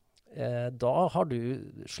 Da har du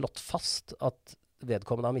slått fast at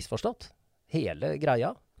vedkommende har misforstått hele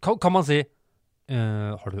greia. Kan man si,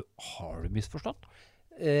 har du misforstått?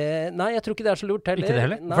 Nei, jeg tror ikke det så lurt heller. Ikke det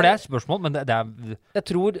heller? Nei. For det et spørsmål, men det Jeg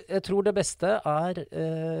tror det beste å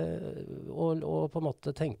på en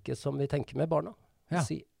måte tenke som vi tenker med barna. Ja.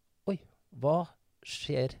 Si, oi, hva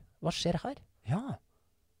skjer her? Ja.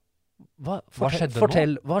 Hva skjedde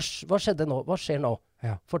hva skjedde nå? Hva skjer nå?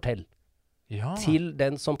 Ja. Fortell. Ja. Til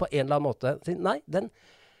den som på en eller annen måte sier, nei,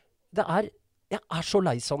 jeg så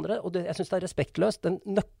lei, Sondre, og jeg synes det respektløst, den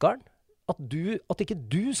nøkkelen, at ikke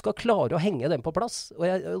du skal klare å henge den på plass.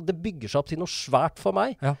 Og det bygger seg opp til noe svært for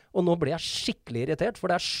meg. Ja. Og nå blir jeg skikkelig irritert, for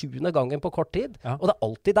det 7. gangen på kort tid. Ja. Og det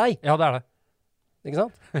alltid deg. Ja, det det. Ikke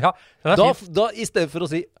sant? Ja, det da, i stedet for å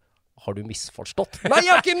si, har du misforstått? Nei,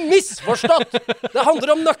 jeg har ikke misforstått! Det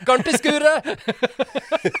handler om nøkkelen til skuret!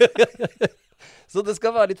 Så det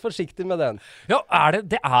skal være litt forsiktig med den. Ja,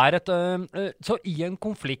 så i en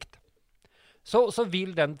konflikt, så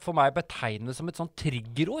vil den for meg betegnes som et sånn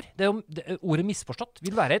triggerord. Ordet misforstått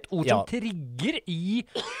vil være et ord som trigger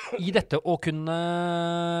i dette å kunne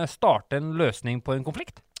starte en løsning på en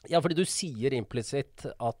konflikt. Ja, fordi du sier implisitt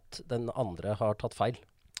at den andre har tatt feil.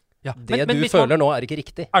 Ja. Men du føler nå ikke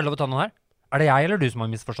riktig. Det lov å ta noen her? Det jeg eller du som har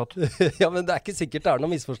misforstått? Ja, men det ikke sikkert det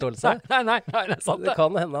noen misforståelse. Nei, det sant. Det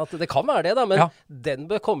kan hende at det kan være det da, men den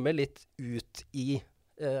bør komme litt ut i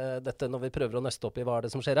dette når vi prøver å nøste opp i hva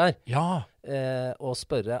det som skjer her. Ja. Og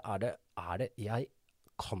spørre,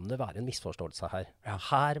 kan det være en misforståelse her? Ja.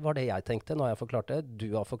 Her var det jeg tenkte, nå har jeg forklart det,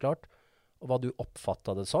 du har forklart, og hva du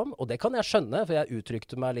oppfattet det som. Og det kan jeg skjønne, for jeg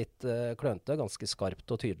uttrykte meg litt klønete, ganske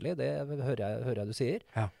skarpt og tydelig. Det hører jeg du sier.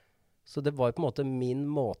 Ja. Så det var jo på en måte min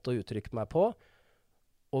måte å uttrykke meg på.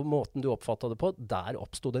 og måten du oppfattet det på, der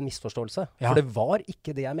oppstod en misforståelse. Ja. For det var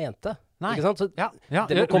ikke det jeg mente. Nei. Ikke sant? Så Ja,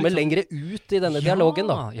 det må komme lengre ut i denne dialogen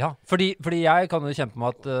da. Ja, fordi jeg kan jo kjempe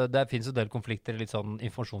med at det finnes en del konflikter, litt sånn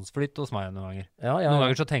informasjonsflytt hos meg noen ganger. Noen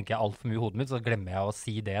ganger så tenker jeg alt for mye i hodet mitt, så glemmer jeg å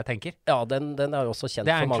si det jeg tenker. Ja, den er jo også kjent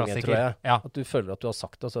for mange, klassiker. tror jeg. Ja. At du føler at du har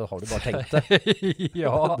sagt det, og så har du bare tenkt det.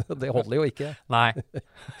 Ja. Det holder jo ikke. Nei.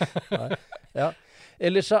 Nei. Ja.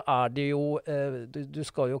 Ellers så det jo, du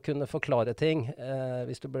skal jo kunne forklare ting.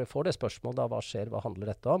 Hvis du får det spørsmålet, da, hva skjer, hva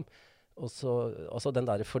handler dette om? Og så, altså den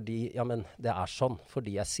der fordi, ja, men det sånn,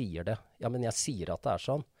 fordi jeg sier det. Ja, men jeg sier at det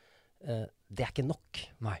sånn. Det ikke nok.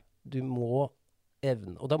 Nei. Du må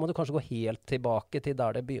evne, og da må du kanskje gå helt tilbake til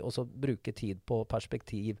der det og så bruke tid på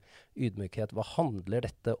perspektiv, ydmykhet. Hva handler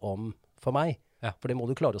dette om for meg? Ja. For det må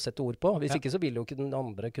du klare å sette ord på. Hvis ikke så vil jo ikke den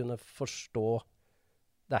andre kunne forstå.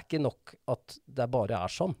 Det ikke nok at det bare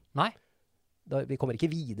sånn. Nei. Vi kommer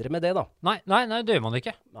ikke videre med det da. Nei, det gjør man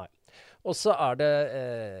ikke. Nei. Og så det,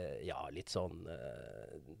 ja, litt sånn,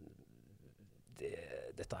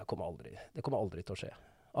 dette her kommer aldri til å skje.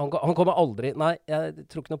 Han kommer aldri, nei, jeg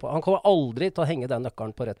tror ikke noe på, han kommer aldri til å henge den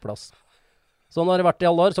nøkkelen på rett plass. Sånn har det vært i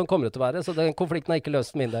alle år, sånn kommer det til å være, så den konflikten har ikke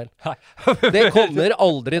løst min del. Det kommer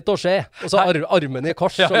aldri til å skje. Og så armene i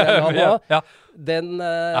kors, som jeg har nå,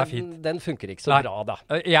 den funker ikke så bra da.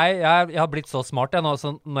 Jeg har blitt så smart nå,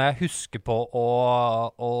 så når jeg husker på å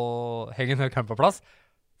henge nøkkelen på plass,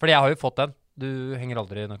 fordi jeg har jo fått den. Du henger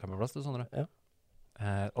aldri nøkkelen på plass, du, Sondre. Ja.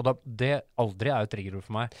 Og da, det aldri jo triggerord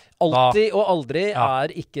for meg. Alltid og aldri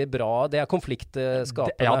ikke bra. Det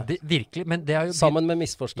konfliktskapende. Ja, virkelig. Men det jo sammen med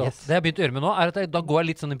misforstått. Yes, det jeg begynt å gjøre med nå, at da går jeg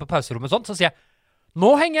litt sånn inn på pauserommet sånn, så sier jeg, nå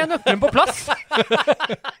henger jeg nøkkelen på plass!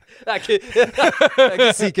 Jeg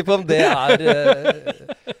ikke sikker på om det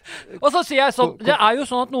Og så sier jeg sånn, det jo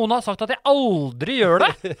sånn at noen har sagt at jeg aldri gjør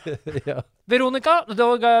det. Ja. Veronica, det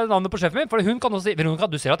var navnet på sjefen min, for hun kan også si, Veronica,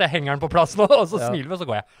 du ser at jeg henger den på plass nå, og så smiler vi, og så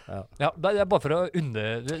går jeg. Ja, det bare for å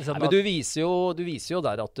sånn men du viser jo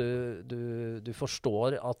der at du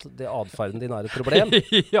forstår at det adferden din et problem.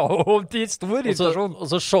 Ja, og til stor irritasjon.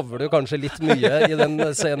 Og så shower du kanskje litt mye i den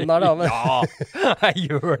scenen der da. Men. Ja,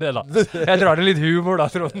 jeg gjør det da. Jeg drar det litt humor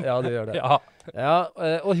da, Trond. Ja, du gjør det. Ja,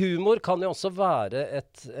 og humor kan jo også være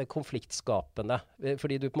et konfliktskapende,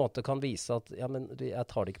 fordi du på en måte kan vise at, ja, men jeg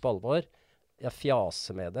tar det ikke på alvor. Jeg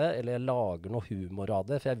fjaser med det, eller jeg lager noe humor av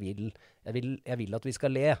det, for jeg vil at vi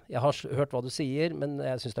skal le. Jeg har hørt hva du sier, men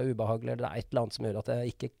jeg synes det ubehagelig, eller det et eller annet som gjør at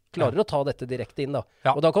jeg ikke klarer å ta dette direkte inn da.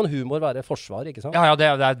 Ja. Og da kan humor være forsvar, ikke sant? Ja,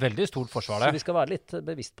 det et veldig stort forsvar det. Så vi skal være litt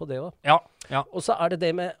bevisst på det også. Ja. Og så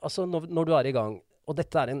det med, altså når du i gang, og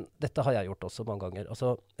dette har jeg gjort også mange ganger,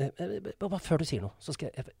 altså, bare før du sier noe, så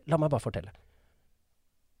la meg bare fortelle.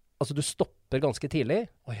 Altså, du stopper ganske tidlig,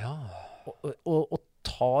 og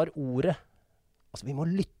tar ordet. Altså, vi må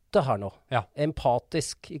lytte her nå. Ja.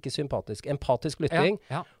 Empatisk, ikke sympatisk. Empatisk lytting.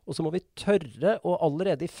 Ja. Og så må vi tørre, og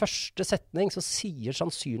allerede i første setning så sier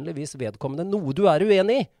sannsynligvis vedkommende noe du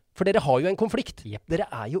uenig i. For dere har jo en konflikt. Yep. Dere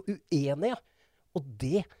jo uenige. Og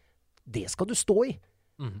det skal du stå i.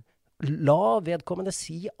 Mm. La vedkommende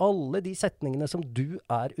si alle de setningene som du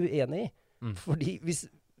uenig i. Mm. Fordi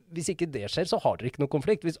hvis ikke det skjer, så har dere ikke noen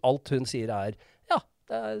konflikt. Hvis alt hun sier ja,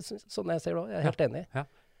 det sånn jeg ser det også. Jeg helt enig.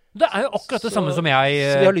 Ja. Det jo akkurat det samme som jeg...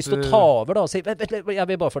 Så vi har lyst til å ta over da og si, jeg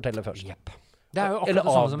vil bare fortelle først. Yep. Det jo akkurat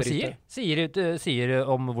det samme som sier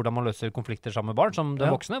om hvordan man løser konflikter sammen med barn, som de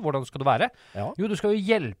voksne. Hvordan skal det være? Ja. Jo, du skal jo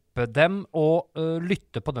hjelpe dem å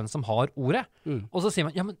lytte på den som har ordet. Mm. Og så sier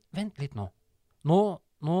man, ja, men vent litt nå.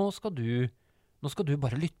 Nå skal du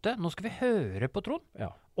bare lytte. Nå skal vi høre på Trond.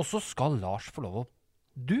 Ja. Og så skal Lars få lov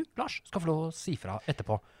Lars, skal få lov å si fra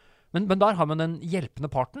etterpå. Men der har man den hjelpende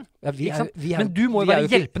parten. Ja, men du må jo være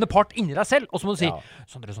hjelpende part inni deg selv. Og så må du si,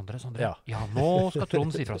 Sondre. Ja, nå skal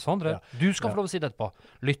Trond si fra. Sondre, du skal få lov å si det etterpå.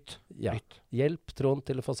 Lytt. Hjelp Trond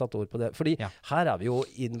til å få satt ord på det. Fordi her vi jo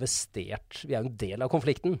investert. Vi jo en del av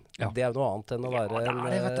konflikten. Ja. Det jo noe annet enn å være en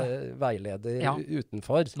veileder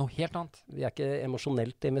utenfor. Noe helt annet. Vi ikke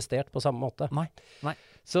emosjonelt investert på samme måte. Nei.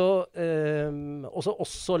 Så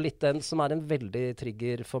også litt den som en veldig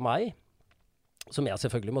trigger for meg, som jeg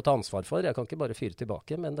selvfølgelig må ta ansvar for. Jeg kan ikke bare fyre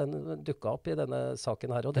tilbake, men den dukket opp i denne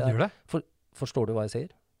saken her. Og det gjør det? Forstår du hva jeg sier?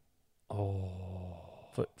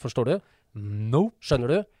 Forstår du? No.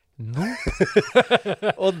 Skjønner du? No.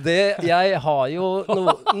 Og jeg har jo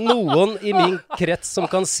noen i min krets som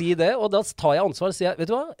kan si det, og da tar jeg ansvar og sier,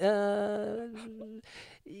 vet du hva?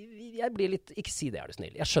 Jeg blir litt, ikke si det du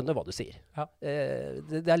snill. Jeg skjønner hva du sier. Ja.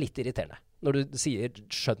 Det litt irriterende. Når du sier,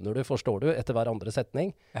 skjønner du, forstår du, etter hver andre setning,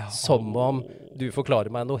 som om du forklarer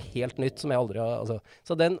meg noe helt nytt som jeg aldri har, altså.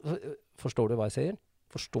 Så forstår du hva jeg sier?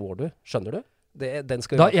 Forstår du? Skjønner du? Den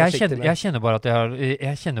skal vi være forsiktig med. Jeg kjenner bare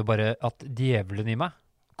jeg kjenner bare at djevelen i meg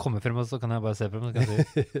kommer frem, og så kan jeg bare se frem, og så kan jeg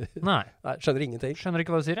si nei. Skjønner ingenting. Skjønner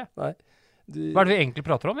ikke hva du sier, jeg. Nei. Hva det vi egentlig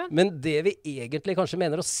prater om igjen? Men det vi egentlig kanskje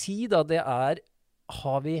mener å si da, det har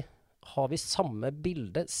vi samme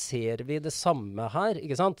bilde? Ser vi det samme her?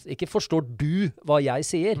 Ikke sant? Ikke forstår du hva jeg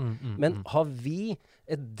sier, men har vi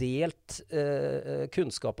et delt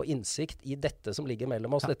kunnskap og innsikt i dette som ligger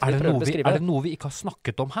mellom oss? Dette Er det noe vi ikke har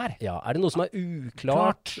snakket om her? Ja, er det noe som er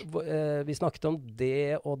uklart? Vi snakket om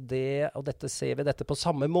det, og dette ser vi dette på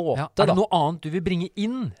samme måte. Ja, er det noe annet du vil bringe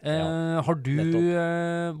inn? Har du,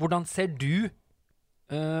 hvordan ser du?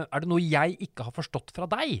 Er det noe jeg ikke har forstått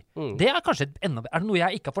fra deg? Det er kanskje er det noe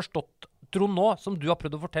jeg ikke har forstått, Trond, nå, som du har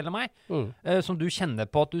prøvd å fortelle meg? Som du kjenner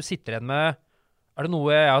på at du sitter igjen med? Er det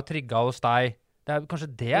noe jeg har trigget hos deg? Det er kanskje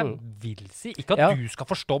det jeg vil si. Ikke at du skal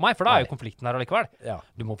forstå meg, for da er jo konflikten her allikevel. Ja.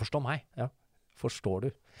 Du må forstå meg. Ja. Forstår du?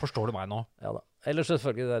 Forstår du meg nå? Ja da. Eller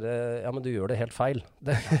selvfølgelig men du gjør det helt feil.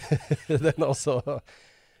 Den også.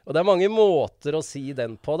 Og det er mange måter å si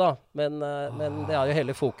den på, da. Men det er jo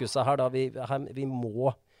hele fokuset her, da. Vi må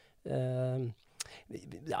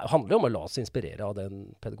det handler jo om å la oss inspirere av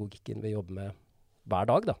den pedagogikken vi jobber med hver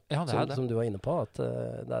dag, da. Ja, som du var inne på. At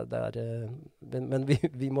men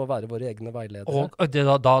vi må være våre egne veiledere.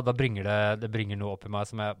 Og da bringer det noe opp i meg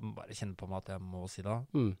som jeg bare kjenner på meg at jeg må si da.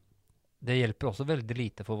 Det hjelper også veldig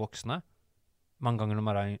lite for voksne. Mange ganger når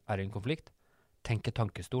man er i en konflikt. Tenke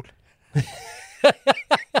tankestol.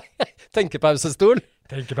 Tenkepausestol?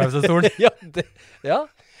 Tenkepausestol. Ja,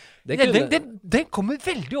 det kommer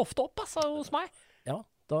veldig ofte opp, altså, hos meg. Ja,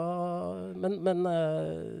 men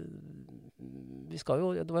vi skal jo,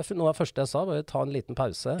 det var noe av det første jeg sa, var å ta en liten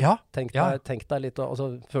pause. Ja. Tenk deg litt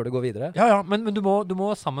før du går videre. Ja, men du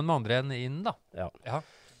må sammen med andre inn, da. Ja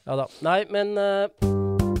da. Nei, men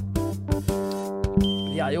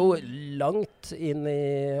vi er jo langt inn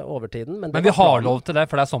i overtiden. Men vi har lov til det,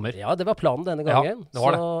 for det er sommer. Ja, det var planen denne gangen. Ja, det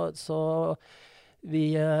var det. Så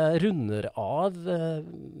vi runder av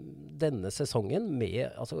denne sesongen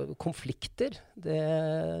med konflikter.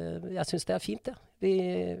 Jeg synes det er fint, ja.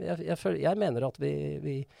 Jeg mener at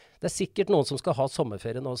det er sikkert noen som skal ha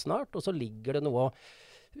sommerferie nå snart, og så ligger det noe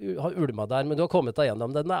har ulma der, men du har kommet deg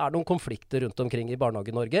gjennom det. Det er noen konflikter rundt omkring i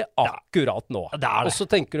Barnehage-Norge akkurat nå. Og så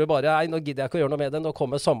tenker du bare, nei, nå gidder jeg ikke å gjøre noe med det. Nå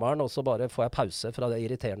kommer sommeren, og så bare får jeg pause fra det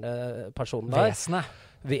irriterende personen der.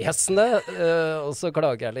 Vesenet. Og så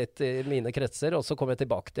klager jeg litt i mine kretser, og så kommer jeg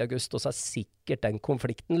tilbake til august, og så er sikkert den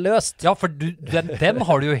konflikten løst. Ja, for den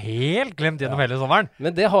har du jo helt glemt gjennom hele sommeren.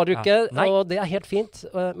 Men det har du ikke, og det er helt fint.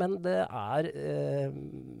 Men det er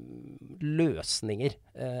løsninger.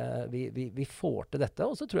 Vi får til dette,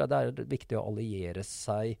 og så tror jeg det er viktig å alliere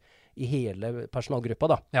seg i hele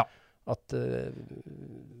personalgruppa, da. Ja. At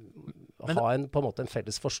ha på en måte en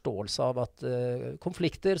felles forståelse av at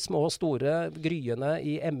konflikter, små og store, gryende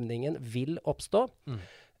i emningen vil oppstå,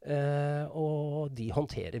 og de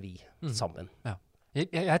håndterer vi sammen. Ja.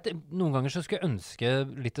 Noen ganger så skulle jeg ønske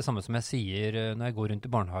litt det samme som jeg sier når jeg går rundt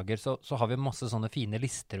i barnehager, så har vi masse sånne fine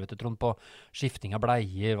lister, vet du, Trond, på skifting av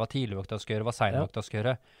bleier, hva tidligvakta skal gjøre, hva senvakta skal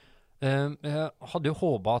gjøre. Jeg hadde jo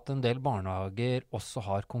håpet at en del barnehager også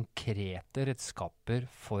har konkrete redskaper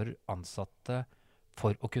for ansatte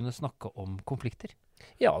for å kunne snakke om konflikter.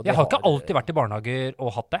 Ja, jeg har ikke alltid vært i barnehager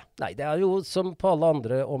og hatt det. Nei, det er jo som på alle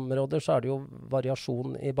andre områder, så er det jo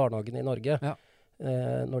variasjon i barnehagen i Norge. Ja.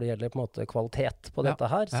 Når det gjelder på en måte kvalitet på dette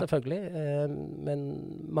her, selvfølgelig. Men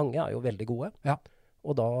mange er jo veldig gode. Ja.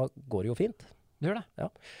 Og da går det jo fint. Det gjør det. Ja.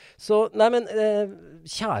 Så,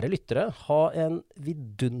 kjære lyttere, ha en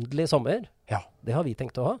vidunderlig sommer. Ja. Det har vi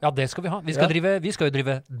tenkt å ha. Ja, det skal vi ha. Vi skal jo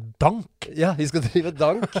drive dank. Ja, vi skal drive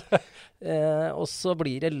dank. Og så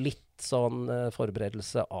blir det litt sånn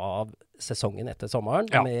forberedelse av sesongen etter sommeren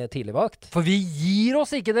med tidligvakt. For vi gir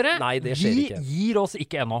oss ikke, dere! Nei, det skjer ikke. Vi gir oss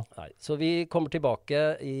ikke ennå. Nei, så vi kommer tilbake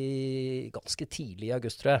ganske tidlig i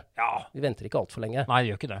august, tror jeg. Ja. Vi venter ikke alt for lenge. Nei,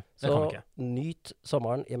 det gjør ikke det. Det så kan vi ikke. Nyt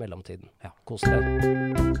sommeren i mellomtiden. Ja. Kos deg.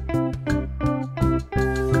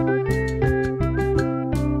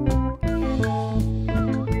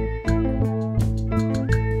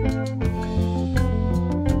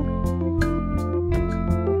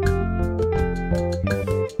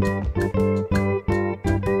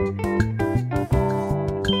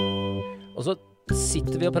 Og så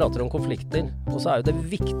sitter vi og prater om konflikter, og så er jo det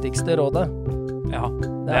viktigste rådet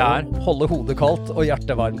det er å holde hodet kaldt og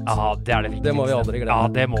hjertet varmt. Ja, det er det viktigste. Det må vi aldri glemme. Ja,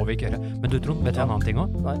 det må vi ikke gjøre. Men du, Trond, vet du en annen ting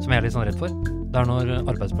også, som jeg er litt sånn redd for? Det er når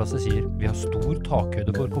arbeidsplasser sier vi har stor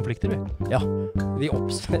takhøyde for konflikter, vi. Ja, det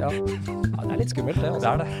er litt skummelt det, altså.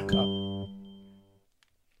 Det er det. Ja.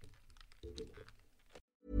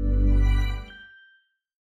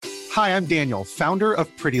 Hi, I'm Daniel, founder of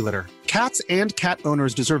Pretty Litter. Cats and cat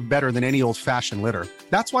owners deserve better than any old-fashioned litter.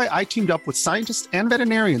 That's why I teamed up with scientists and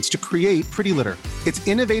veterinarians to create Pretty Litter. Its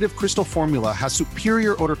innovative crystal formula has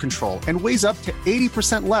superior odor control and weighs up to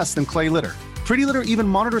 80% less than clay litter. Pretty Litter even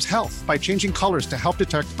monitors health by changing colors to help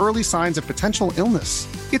detect early signs of potential illness.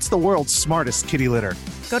 It's the world's smartest kitty litter.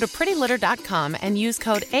 Go to prettylitter.com and use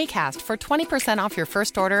code ACAST for 20% off your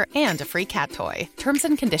first order and a free cat toy. Terms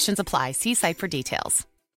and conditions apply. See site for details.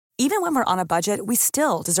 Even when we're on a budget, we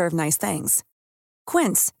still deserve nice things.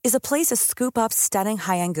 Quince is a place to scoop up stunning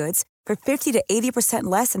high-end goods for 50 to 80%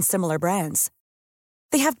 less than similar brands.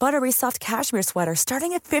 They have buttery soft cashmere sweaters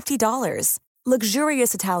starting at $50,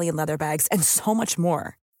 luxurious Italian leather bags, and so much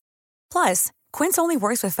more. Plus, Quince only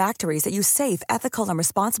works with factories that use safe, ethical, and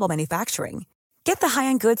responsible manufacturing. Get the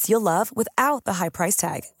high-end goods you'll love without the high price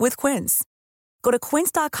tag with Quince. Go to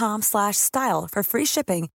quince.com/style for free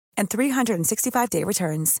shipping and 365-day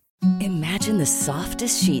returns. Imagine the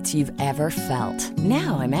softest sheets you've ever felt.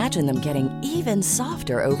 Now imagine them getting even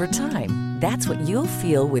softer over time. That's what you'll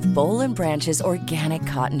feel with Boll & Branch's organic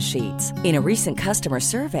cotton sheets. In a recent customer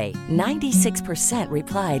survey, 96%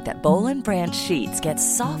 replied that Boll & Branch sheets get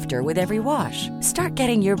softer with every wash. Start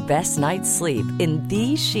getting your best night's sleep in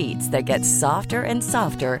these sheets that get softer and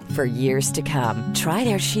softer for years to come. Try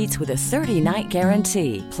their sheets with a 30-night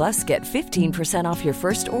guarantee. Plus, get 15% off your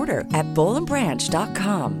first order at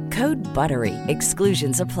bollandbranch.com. Code BUTTERY.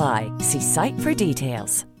 Exclusions apply. See site for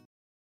details.